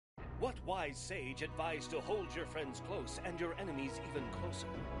What wise sage advised to hold your friends close and your enemies even closer?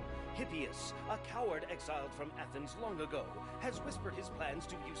 Hippias, a coward exiled from Athens long ago, has whispered his plans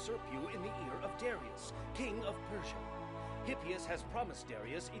to usurp you in the ear of Darius, king of Persia. Hippias has promised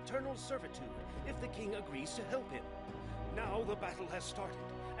Darius eternal servitude if the king agrees to help him. Now the battle has started,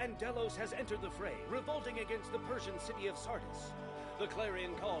 and Delos has entered the fray, revolting against the Persian city of Sardis. The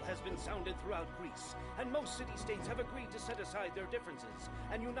clarion call has been sounded throughout Greece, and most city-states have agreed to set aside their differences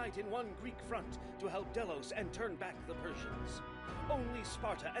and unite in one Greek front to help Delos and turn back the Persians. Only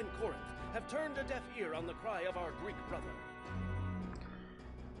Sparta and Corinth have turned a deaf ear on the cry of our Greek brother.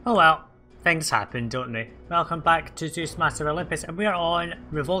 Oh well, things happen, don't they? Welcome back to Zeus, Master of Olympus, and we are on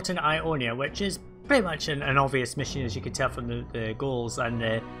Revolt in Ionia, which is pretty much an obvious mission, as you can tell from the goals and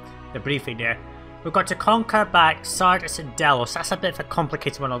the briefing there. We've got to conquer back Sardis and Delos. That's a bit of a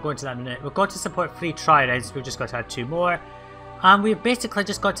complicated one, I'll go into that in a minute. We've got to support 3 triads, we've just got to add 2 more. And we've basically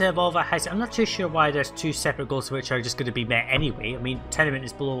just got to evolve our house. I'm not too sure why there's 2 separate goals which are just going to be met anyway. I mean, tenement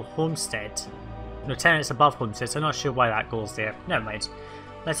is below homestead. No, tenement is above homestead, so I'm not sure why that goal's there. Never mind.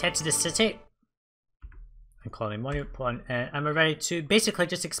 Let's head to the city. I'm calling monument point, and we're ready to basically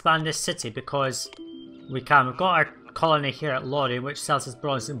just expand this city because we can. We've got our colony here at Lorry, which sells us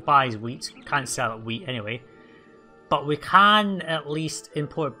bronze and buys wheat. Can't sell it wheat anyway. But we can at least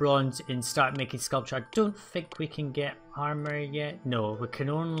import bronze and start making sculpture. I don't think we can get armor yet. No, we can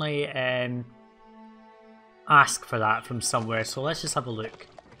only ask for that from somewhere. So let's just have a look.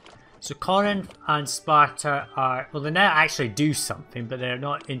 So Corinth and Sparta are... well, they now actually do something, but they're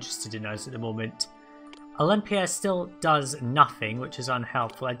not interested in us at the moment. Olympia still does nothing, which is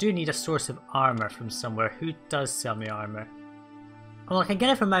unhelpful. I do need a source of armor from somewhere. Who does sell me armor? Well, I can get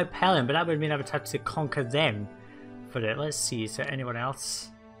it from Mount Pelion, but that would mean I would have to conquer them for it. Let's see, is there anyone else?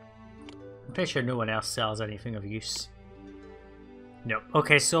 I'm pretty sure no one else sells anything of use. No.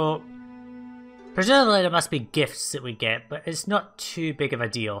 Okay, so presumably there must be gifts that we get, but it's not too big of a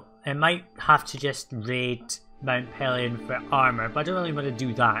deal. I might have to just raid Mount Pelion for armor, but I don't really want to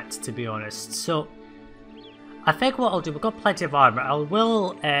do that, to be honest. So I think what I'll do, we've got plenty of armor. I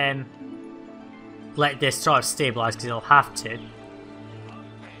will let this sort of stabilise because it'll have to.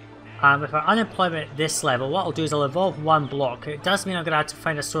 And with our unemployment at this level, what I'll do is I'll evolve 1 block. It does mean I'm going to have to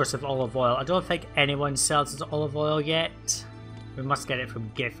find a source of olive oil. I don't think anyone sells us olive oil yet. We must get it from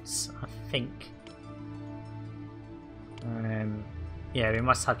gifts, I think. Yeah, we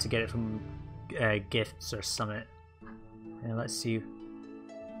must have to get it from gifts or something. Let's see.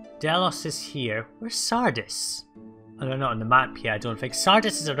 Delos is here. Where's Sardis? Oh, they're not on the map here, I don't think.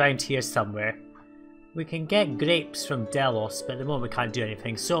 Sardis is around here somewhere. We can get grapes from Delos, but at the moment we can't do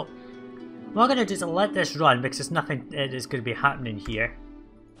anything. So what I'm going to do is I'll let this run because there's nothing that is going to be happening here.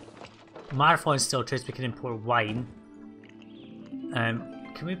 Marathon still trades, we can import wine.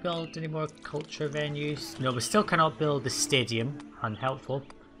 Can we build any more culture venues? No, we still cannot build the stadium. Unhelpful.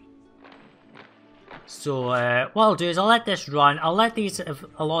 So what I'll do is I'll let this run. I'll let these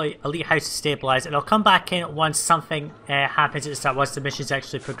elite houses stabilise, and I'll come back in once something happens at the start, once the mission's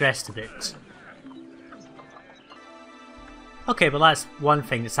actually progressed a bit. Okay, well that's one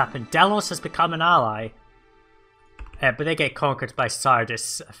thing that's happened. Delos has become an ally. But they get conquered by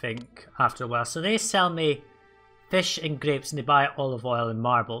Sardis, I think, after a while. So they sell me fish and grapes, and they buy olive oil and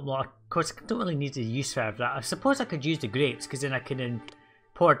marble. Well, of course, I don't really need to use for that. I suppose I could use the grapes, because then I can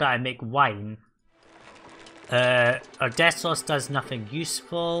import that and make wine. Our Delos does nothing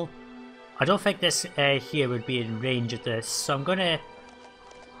useful. I don't think this here would be in range of this, so I'm gonna...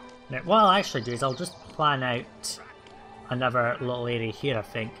 what I'll actually do is I'll just plan out another little area here, I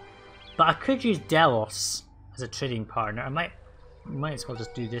think. But I could use Delos as a trading partner. I might as well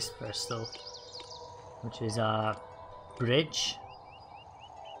just do this first though, which is a bridge.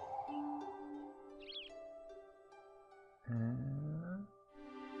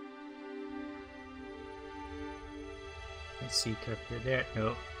 Let's see, can I put it there?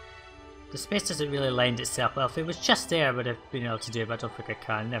 No. The space doesn't really lend itself well. If it was just there, I would have been able to do it, but I don't think I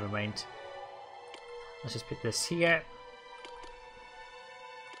can. Never mind. Let's just put this here.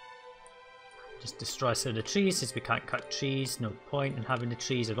 Just destroy some of the trees, since we can't cut trees. No point in having the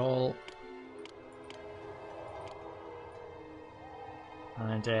trees at all.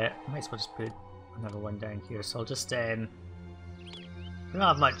 And I might as well just put another one down here. So I'll just... we don't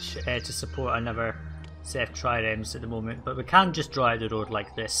have much to support another set of triremes at the moment, but we can just draw out the road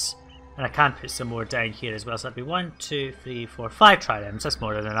like this. And I can put some more down here as well. So that'd be 1, 2, 3, 4, 5 triremes. That's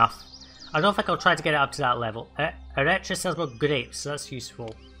more than enough. I don't think I'll try to get it up to that level. Eretria sells more grapes, so that's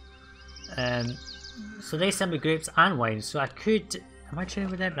useful. So they send me grapes and wine, so I could... Am I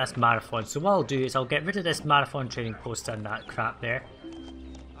training with them? That's marathon. So what I'll do is I'll get rid of this marathon training post and that crap there.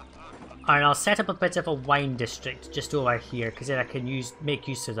 And I'll set up a bit of a wine district just over here, because then I can make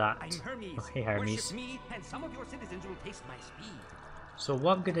use of that. I'm Hermes. Oh, hey Hermes. Worship me, and some of your citizens will taste my speed. So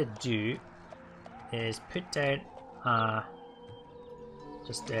what I'm gonna do is put down I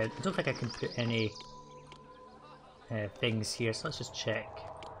don't think I can put any things here, so let's just check.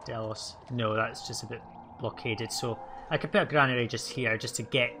 Delos. No, that's just a bit blockaded, so I can put a granary just here just to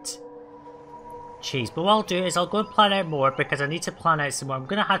get cheese. But what I'll do is I'll go and plan out more, because I need to plan out some more. I'm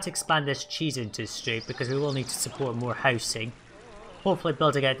going to have to expand this cheese industry because we will need to support more housing. Hopefully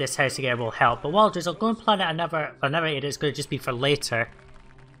building out this house again will help. But what I'll do is I'll go and plan out another area. It's going to just be for later.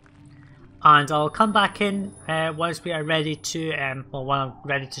 And I'll come back in once we are ready to, well, when I'm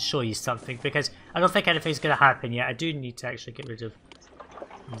ready to show you something, because I don't think anything's going to happen yet. I do need to actually get rid of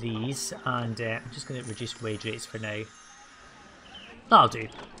these, and I'm just going to reduce wage rates for now. That'll do.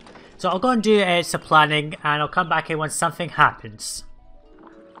 So I'll go and do some planning, and I'll come back in when something happens.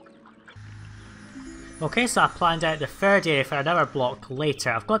 Okay, so I planned out the third area for another block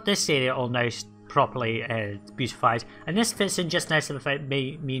later. I've got this area all now properly beautified, and this fits in just nice without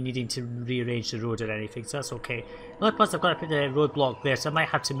me needing to rearrange the road or anything, so that's okay. The only plus I've got to put the roadblock there, so I might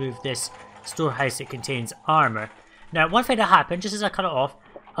have to move this storehouse that contains armour. Now, one thing that happened, just as I cut it off,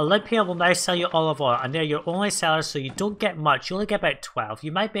 Olympia will now sell you olive oil, and they're your only sellers, so you don't get much. You only get about 12.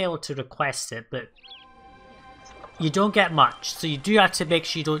 You might be able to request it, but you don't get much, so you do have to make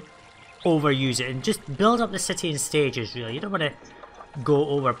sure you don't overuse it, and just build up the city in stages, really. You don't want to go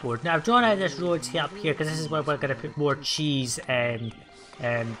overboard. Now I've drawn out this road up here because this is where we're going to put more cheese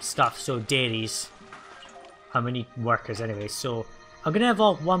stuff, so dairies, and we need workers anyway. So I'm going to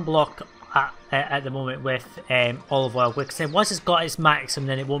evolve one block at the moment with olive oil, because then once it's got its maximum,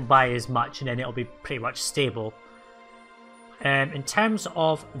 then it won't buy as much, and then it'll be pretty much stable. In terms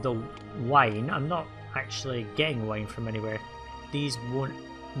of the wine, I'm not actually getting wine from anywhere. These won't.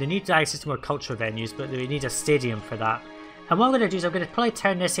 They need access to more cultural venues, but they need a stadium for that. And what I'm going to do is I'm going to probably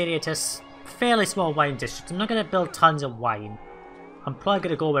turn this area into a fairly small wine district. I'm not going to build tons of wine. I'm probably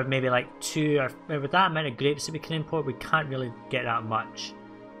going to go with maybe like 2, or with that amount of grapes that we can import, we can't really get that much.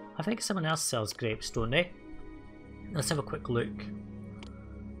 I think someone else sells grapes, don't they? Let's have a quick look.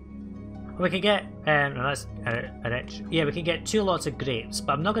 We can get, yeah, we can get 2 lots of grapes,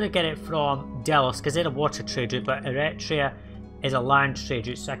 but I'm not going to get it from Delos because they're a water trade route, but Eretria is a land trade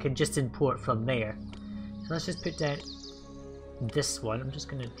route, so I can just import from there. So let's just put down this one. I'm just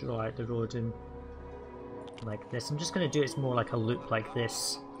going to draw out the road in like this. I'm just going to do it more like a loop like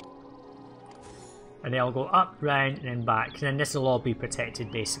this, and then I'll go up, round, and then back, and then this will all be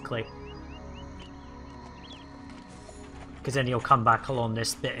protected basically, because then you'll come back along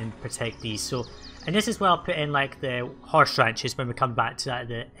this bit and protect these. So, and this is where I'll put in like the horse ranches when we come back to that at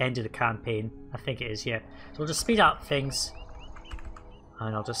the end of the campaign. I think it is, yeah. So we'll just speed up things,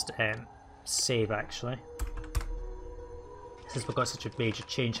 and I'll just save actually. Since we've got such a major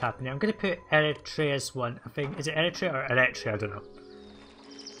change happening, I'm going to put Eritrea's one. I think, is it Eritrea or Eritrea? I don't know.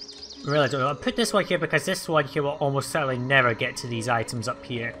 I really don't know. I'll put this one here because this one here will almost certainly never get to these items up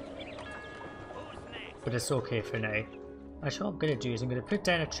here. But it's okay for now. Actually, what I'm going to do is I'm going to put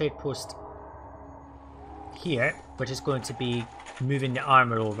down a trade post here, which is going to be moving the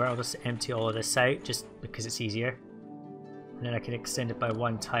armour over. I'll just empty all of this out just because it's easier. And then I can extend it by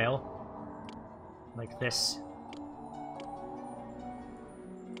 1 tile, like this.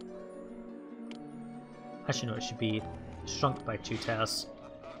 Actually no, it should be shrunk by 2 tiles.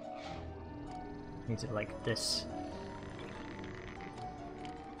 Needs it like this.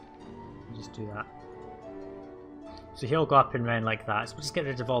 I'll just do that. So he'll go up and round like that. So we'll just get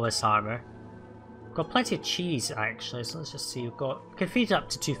rid of all this armour. We've got plenty of cheese actually, so let's just see. We've got, can feed up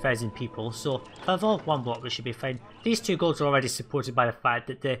to 2,000 people, so if I evolve 1 block we should be fine. These 2 goals are already supported by the fact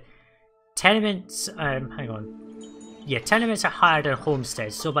that the tenements, hang on. Yeah, tenements are higher than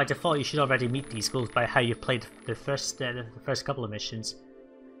homesteads, so by default you should already meet these goals by how you played the first couple of missions.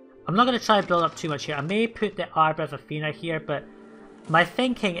 I'm not going to try and build up too much here. I may put the Arbor of Athena here, but my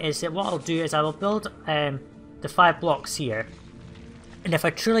thinking is that what I'll do is I will build the 5 blocks here, and if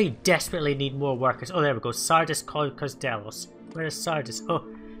I truly desperately need more workers, oh there we go, Sardis conquers Delos. Where is Sardis? Oh,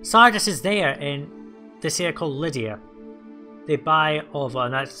 Sardis is there in this area called Lydia. They buy over,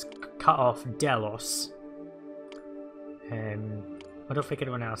 and that's cut off Delos. I don't think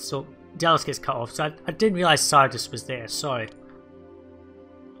anyone else. So Delos gets cut off. So I didn't realise Sardis was there. Sorry.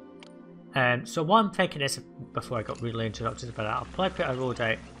 So what I'm thinking is, before I got really interrupted by that, I'll probably put a road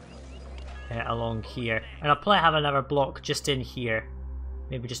out along here, and I'll probably have another block just in here.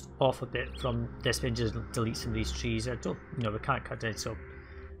 Maybe just off a bit from this, and just delete some of these trees. I don't. No, we can't cut down. So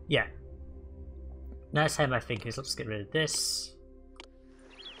yeah. That's how my thinking is. Let's just get rid of this.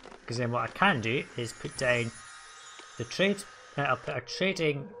 because then what I can do is put down the trade. I'll put a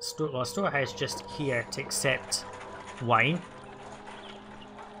trading store, well, storehouse just here to accept wine.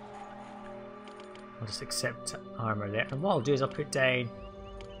 I'll just accept armor there, and what I'll do is I'll put down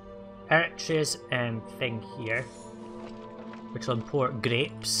Eritrea's thing here, which will import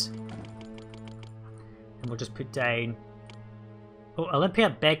grapes, and we'll just put down. Oh, Olympia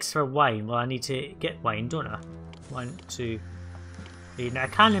begs for wine. Well, I need to get wine, don't I? 1, 2, 3. Now I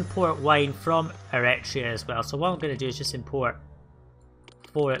can import wine from Eritrea as well. So what I'm going to do is just import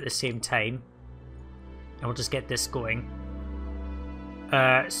 4 at the same time, and we'll just get this going.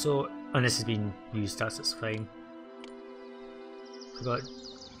 And this has been used as it's fine. We've got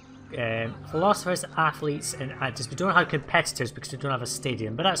philosophers, athletes, and actors. We don't have competitors because we don't have a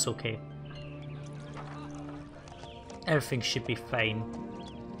stadium, but that's okay. Everything should be fine.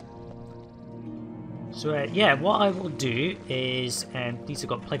 So yeah, what I will do is, these have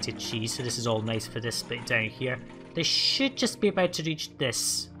got plenty of cheese, so this is all nice for this bit down here. They should just be about to reach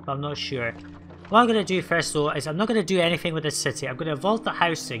this, but I'm not sure. What I'm going to do first though is I'm not going to do anything with the city. I'm going to evolve the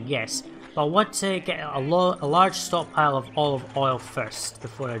housing, yes, but I want to get a large stockpile of olive oil first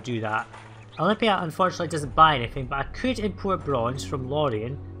before I do that. Olympia unfortunately doesn't buy anything, but I could import bronze from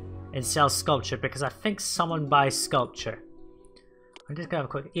Lorien and sell sculpture because I think someone buys sculpture. I'm just going to have a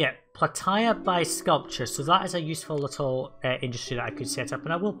quick... Yeah, Plataea buys sculpture, so that is a useful little industry that I could set up,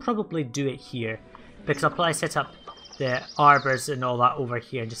 and I will probably do it here because I'll probably set up the arbors and all that over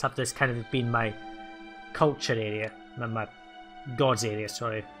here and just have this kind of being my culture area, my gods area,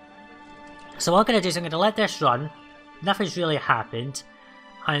 sorry. So what I'm going to do is I'm going to let this run, nothing's really happened,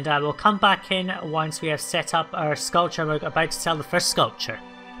 and I will come back in once we have set up our sculpture. We're about to sell the first sculpture.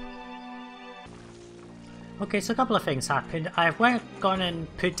 Okay, so a couple of things happened. I've gone and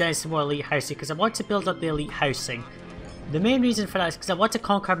put down some more elite housing because I want to build up the elite housing. The main reason for that is because I want to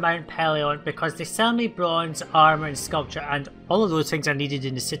conquer Mount Pelion because they sell me bronze, armor and sculpture, and all of those things are needed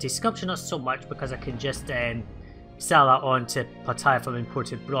in the city. Sculpture not so much because I can just sell that on to Plataea from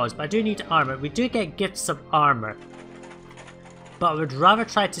imported bronze, but I do need armor. We do get gifts of armor, but I would rather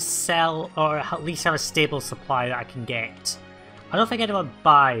try to sell or at least have a stable supply that I can get. I don't think anyone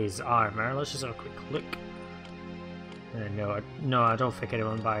buys armor. Let's just have a quick look. No, I don't think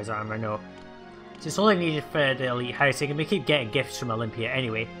anyone buys armor, no. So it's only needed for the elite housing, and we keep getting gifts from Olympia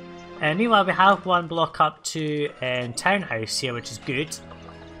anyway. Meanwhile, we have one block up to Townhouse here, which is good.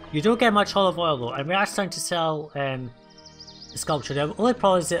 You don't get much olive oil though, and we are starting to sell the sculpture. The only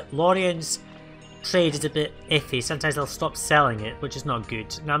problem is that Lorien's trade is a bit iffy. Sometimes they'll stop selling it, which is not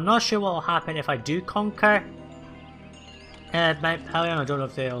good. Now, I'm not sure what will happen if I do conquer Mount Pelion. I don't know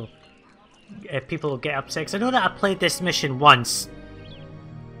if they'll... If people will get upset, because I know that I played this mission once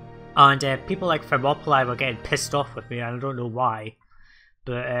and people like Thermopylae were getting pissed off with me, and I don't know why,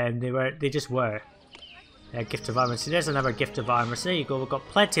 but they just were. Gift of armor. So there's another gift of armor. So there you go. We've got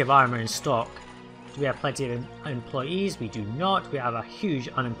plenty of armor in stock. We have plenty of employees. We do not. We have a huge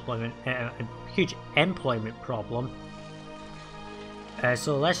huge employment problem.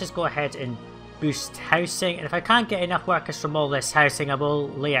 So let's just go ahead and boost housing, and if I can't get enough workers from all this housing, I will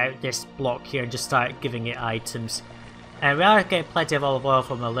lay out this block here and just start giving it items. And we are getting plenty of olive oil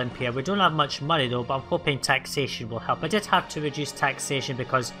from Olympia. We don't have much money though, but I'm hoping taxation will help. I did have to reduce taxation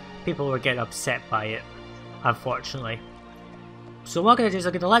because people were getting upset by it, unfortunately. So what I'm going to do is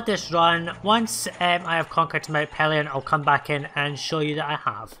I'm going to let this run. Once I have conquered Mount Pelion, I'll come back in and show you that I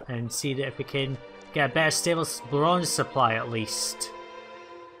have, and see that if we can get a better stable bronze supply at least.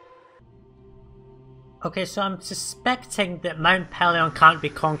 Okay, so I'm suspecting that Mount Pelion can't be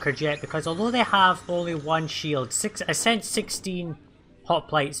conquered yet because although they have only one shield, I sent 16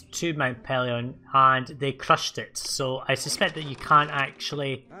 hoplites to Mount Pelion and they crushed it. So I suspect that you can't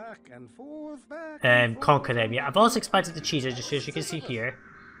actually conquer them yet. I've also expanded the cheese industry, as you can see here.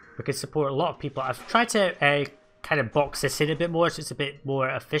 We can support a lot of people. I've tried to kind of box this in a bit more so it's a bit more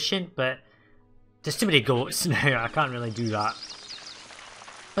efficient, but there's too many goats now. I can't really do that.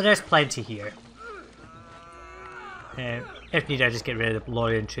 But there's plenty here. If needed, I'll just get rid of the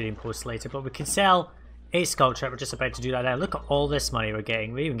Lorien trading post later, but we can sell a sculpture. We're just about to do that now. Look at all this money we're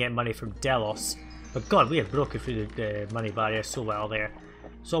getting. We're even getting money from Delos. But god, we have broken through the money barrier so well there.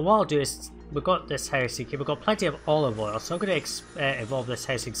 So what I'll do is, we've got this housing here. We've got plenty of olive oil, so I'm going to evolve this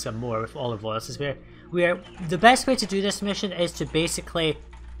housing some more with olive oil. Since the best way to do this mission is to basically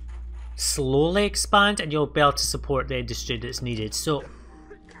slowly expand, and you'll be able to support the industry that's needed. So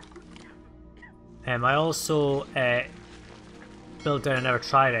I also build down another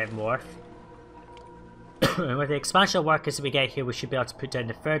trident morph. And with the expansion of workers that we get here, we should be able to put down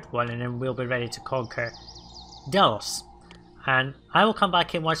the third one, and then we'll be ready to conquer Delos. And I will come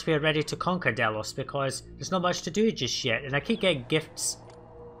back in once we are ready to conquer Delos, because there's not much to do just yet. And I keep getting gifts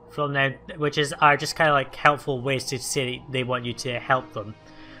from them, which are just kind of like helpful ways to say they want you to help them.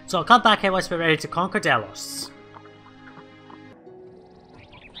 So I'll come back in once we're ready to conquer Delos.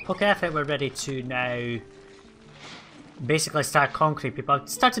 Okay, I think we're ready to now basically start conquering people. I've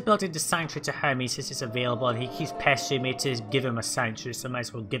started building the sanctuary to Hermes since it's available, and he keeps pestering me to give him a sanctuary, so I might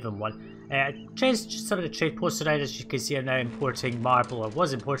as well give him one. I changed some of the trade posts around. As you can see, I'm now importing marble, or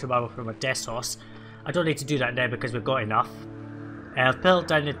was importing marble from Odessos. I don't need to do that now because we've got enough. I've built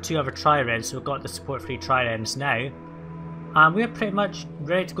down the 2 other triremes, so we've got the support for 3 triremes now. And we're pretty much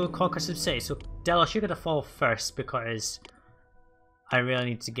ready to go conquer some cities. So Delos, you're going to fall first because I really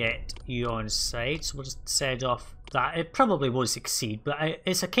need to get you on side. So we'll just set off that. It probably won't succeed, but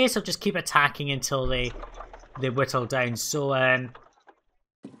it's a case of just keep attacking until they whittle down. So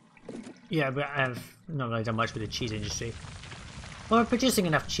yeah, but I've not really done much with the cheese industry. Well, we're producing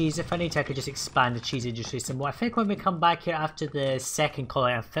enough cheese. If I need to, I could just expand the cheese industry some more. I think when we come back here after the second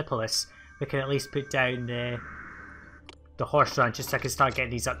colony, Amphipolis, we can at least put down the horse ranch just so I can start getting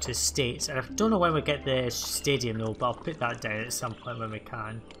these up to estates. And I don't know when we get the stadium though, but I'll put that down at some point when we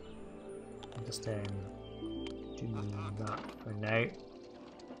can. I'll just do that for now.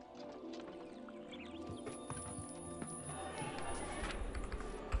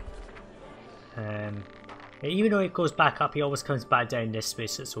 Even though he goes back up, he always comes back down this way,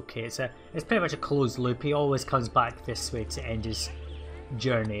 so it's okay. It's pretty much a closed loop. He always comes back this way to end his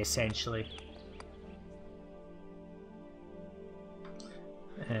journey, essentially.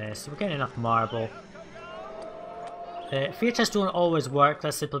 So we're getting enough marble. Features don't always work.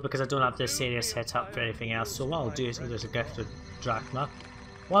 That's simply because I don't have this area set up for anything else. So what I'll do is, oh, there's a gift of drachma.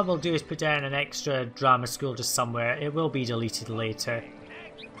 What we'll do is put down an extra drama school just somewhere. It will be deleted later.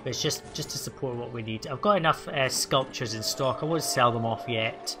 But it's just to support what we need. I've got enough sculptures in stock. I won't sell them off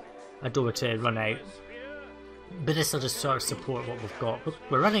yet. I don't want to run out. But this will just sort of support what we've got.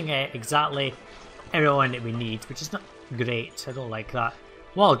 We're running exactly everyone that we need, which is not great. I don't like that.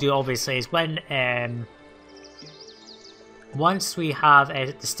 What I'll do obviously is when once we have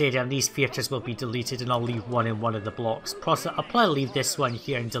the stadium, these theatres will be deleted, and I'll leave one in one of the blocks. I'll probably leave this one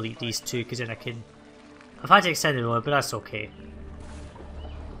here and delete these 2, because then I can... I've had to extend it over, but that's okay.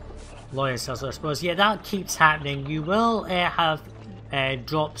 Loyal cells, I suppose. Yeah, that keeps happening. You will have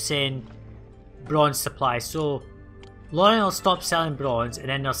drops in bronze supply. So Loyal will stop selling bronze, and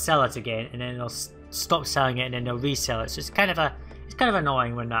then they'll sell it again, and then they'll stop selling it, and then they'll resell it. So it's kind of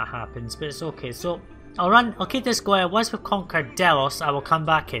annoying when that happens, but it's okay. So I'll keep this going. Once we've conquered Delos, I will come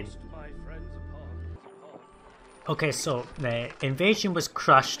back in. Okay, so the invasion was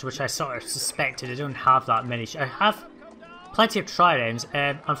crushed, which I sort of suspected. I don't have that many. I have plenty of triremes.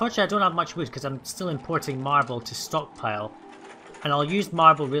 Unfortunately, I don't have much wood because I'm still importing marble to stockpile. And I'll use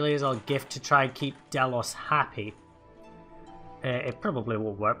marble really as a gift to try and keep Delos happy. It probably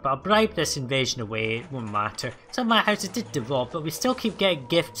won't work, but I'll bribe this invasion away. It won't matter. Some of my houses did devolve, but we still keep getting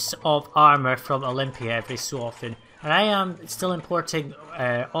gifts of armour from Olympia every so often. And I am still importing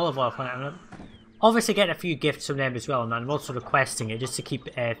olive oil from it. I'm obviously getting a few gifts from them as well, and I'm also requesting it just to keep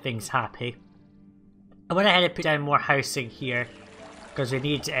things happy. I went ahead and put down more housing here because we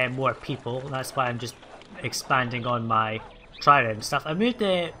need more people. That's why I'm just expanding on my trireme stuff. I moved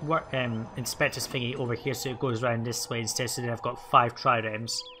the inspector's thingy over here so it goes around this way instead, so then I've got 5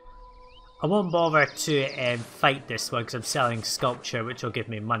 triremes. I won't bother to fight this one because I'm selling sculpture, which will give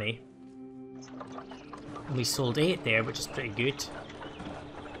me money. And we sold 8 there, which is pretty good.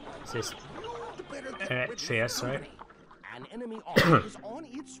 This is Eritrea, sorry. An enemy army is on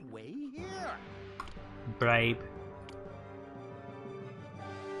its way here. Bribe.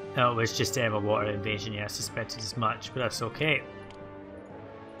 No, it was just a water invasion, yeah, I suspected as much, but that's okay.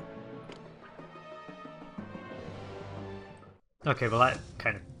 Okay, well that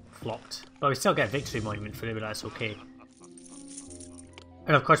kind of flopped. But we still get a victory monument for it, but that's okay.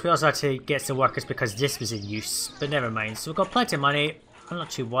 And of course we also had to get some workers because this was in use, but never mind. So we've got plenty of money, I'm not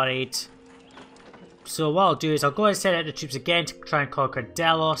too worried. So what I'll do is I'll go and send out the troops again to try and conquer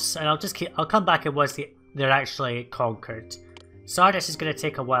Delos, and I'll come back and once they're actually conquered. Sardis is going to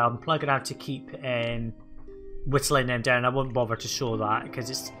take a while. I'm probably going to have to keep whittling them down. I won't bother to show that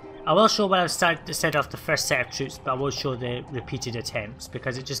because I will show when I start to set off the first set of troops, but I won't show the repeated attempts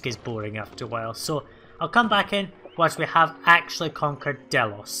because it just gets boring after a while. So I'll come back in once we have actually conquered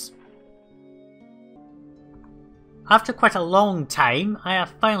Delos. After quite a long time, I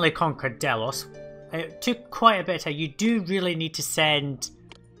have finally conquered Delos. It took quite a bit of time. You do really need to send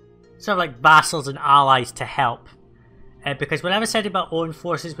sort of like vassals and allies to help. because when I was setting my own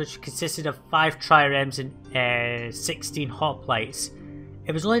forces, which consisted of 5 triremes and 16 hoplites,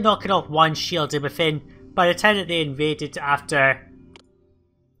 it was only knocking off 1 shield, and by the time that they invaded after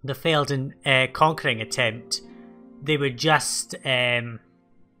the failed conquering attempt, they would just they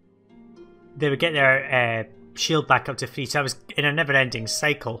would get their shield back up to 3, so I was in a never-ending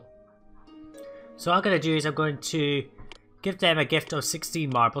cycle. So what I'm going to do is I'm going to give them a gift of 16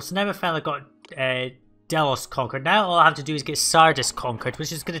 marbles. So now we've finally got Delos conquered. Now all I have to do is get Sardis conquered,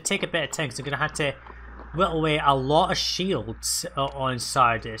 which is going to take a bit of time because I'm going to have to whittle away a lot of shields on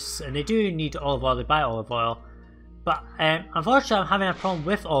Sardis. And they do need olive oil, they buy olive oil. But unfortunately I'm having a problem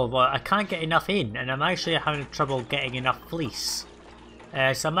with olive oil. I can't get enough in, and I'm actually having trouble getting enough fleece.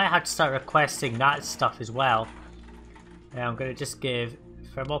 So I might have to start requesting that stuff as well. I'm going to just give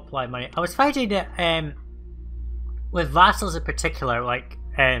Thermopylae money. I was finding that with vassals in particular, like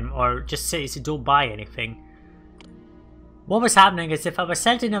or just cities who don't buy anything, what was happening is if I was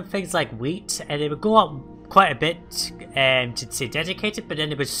sending them things like wheat, and they would go up quite a bit to say dedicated, but then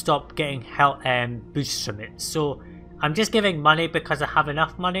they would stop getting help boosts from it. So I'm just giving money because I have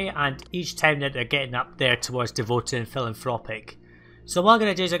enough money, and each time that they're getting up there towards devoted and philanthropic. So what I'm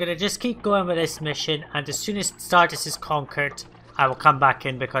going to do is I'm going to just keep going with this mission, and as soon as Sardis is conquered, I will come back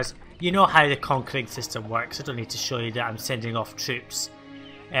in, because you know how the conquering system works. I don't need to show you that I'm sending off troops.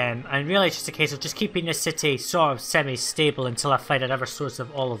 And really it's just a case of just keeping this city sort of semi-stable until I find another source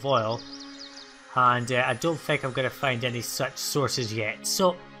of olive oil. And I don't think I'm going to find any such sources yet.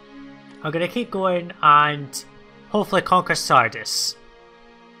 So I'm going to keep going and hopefully conquer Sardis.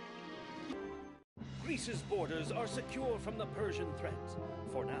 Greece's borders are secure from the Persian threat,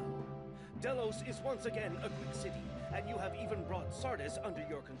 for now. Delos is once again a Greek city, and you have even brought Sardis under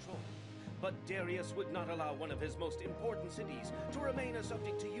your control. But Darius would not allow one of his most important cities to remain a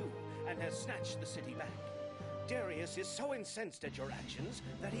subject to you, and has snatched the city back. Darius is so incensed at your actions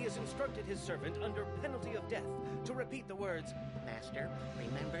that he has instructed his servant under penalty of death to repeat the words, Master,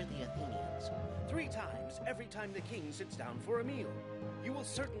 remember the Athenians. 3 times every time the king sits down for a meal. You will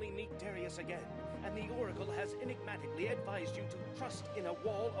certainly meet Darius again, and the oracle has enigmatically advised you to trust in a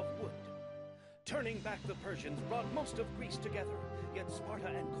wall of wood. Turning back the Persians brought most of Greece together, yet Sparta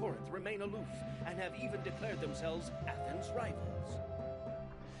and Corinth remain aloof, and have even declared themselves Athens' rivals.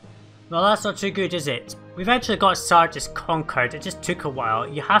 Well, that's not too good, is it? We've actually got Sardis conquered. It just took a while.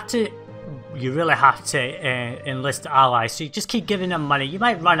 You really have to enlist allies, so you just keep giving them money. You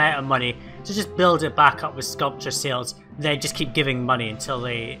might run out of money, so just build it back up with sculpture sales, then just keep giving money until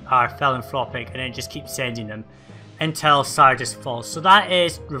they are philanthropic, and then just keep sending them until Sardis falls. So that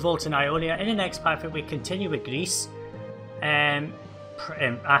is Revolt in Ionia. In the next part, we continue with Greece,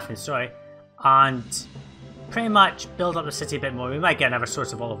 Athens, sorry, and pretty much build up the city a bit more. We might get another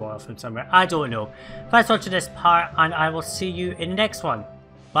source of olive oil from somewhere. I don't know. Thanks for watching this part, and I will see you in the next one.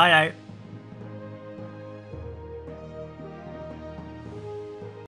 Bye now.